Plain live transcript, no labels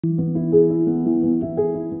Good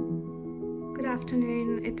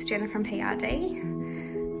afternoon, it's Jennah from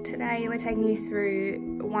PRD. Today we're taking you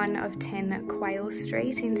through 1 of 10 Quayle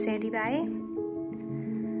Street in Sandy Bay.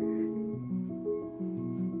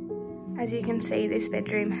 As you can see, this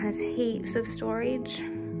bedroom has heaps of storage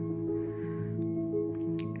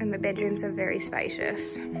and the bedrooms are very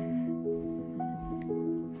spacious.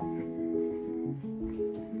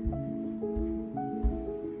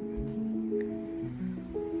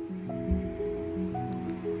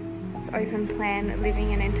 It's open plan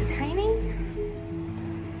living and entertaining.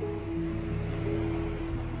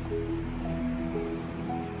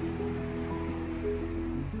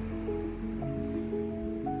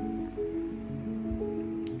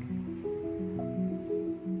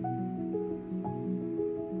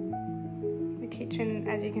 The kitchen,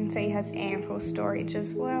 as you can see, has ample storage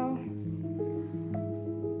as well.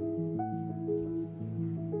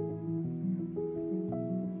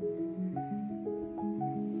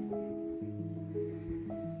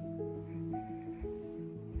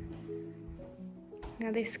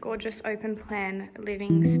 Now this gorgeous open plan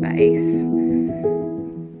living space,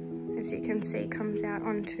 as you can see, comes out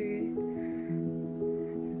onto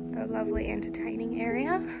a lovely entertaining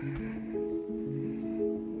area.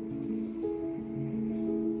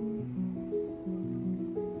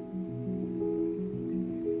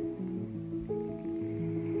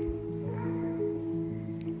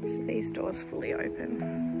 So these doors fully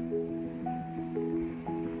open.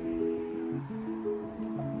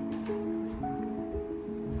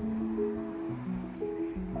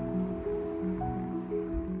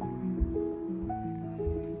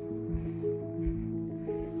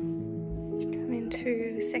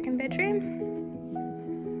 To second bedroom.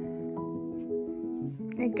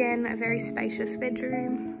 Again, a very spacious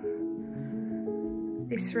bedroom.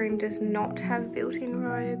 This room does not have built-in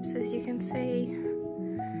robes, as you can see.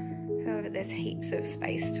 However, there's heaps of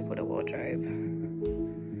space to put a wardrobe.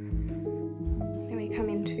 Then we come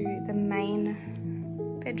into the main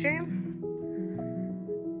bedroom.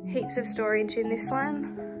 Heaps of storage in this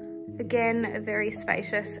one. Again, very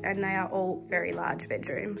spacious, and they are all very large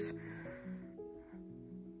bedrooms.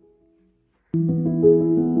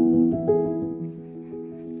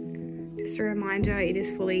 Just a reminder, it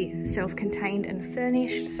is fully self-contained and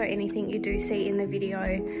furnished, so anything you do see in the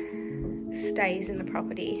video stays in the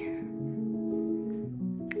property.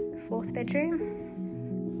 Fourth bedroom.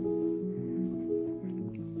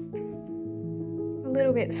 A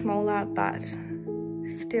little bit smaller, but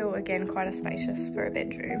still, again, quite a spacious for a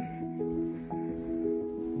bedroom.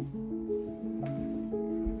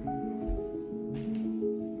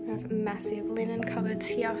 Massive linen cupboards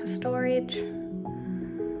here for storage,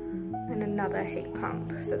 and another heat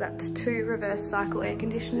pump. So that's 2 reverse cycle air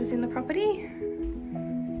conditioners in the property.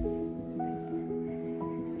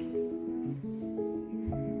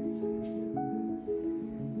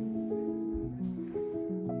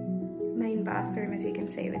 Main bathroom, as you can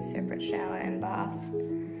see, with separate shower and bath.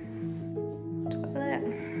 Toilet.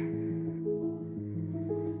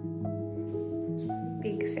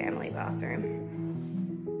 Big family bathroom.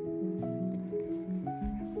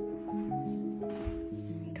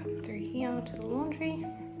 Here to the laundry.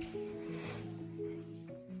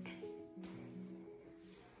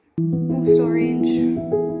 More storage.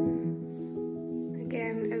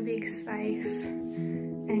 Again, a big space,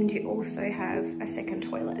 and you also have a second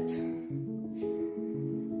toilet.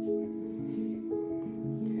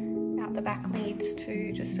 Out the back leads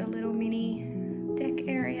to just a little mini deck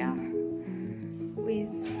area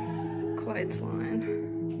with clothesline.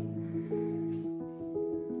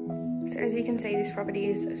 So as you can see, this property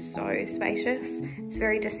is so spacious. It's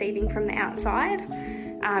very deceiving from the outside.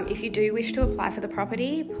 If you do wish to apply for the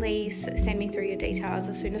property, please send me through your details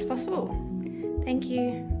as soon as possible. Thank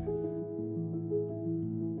you.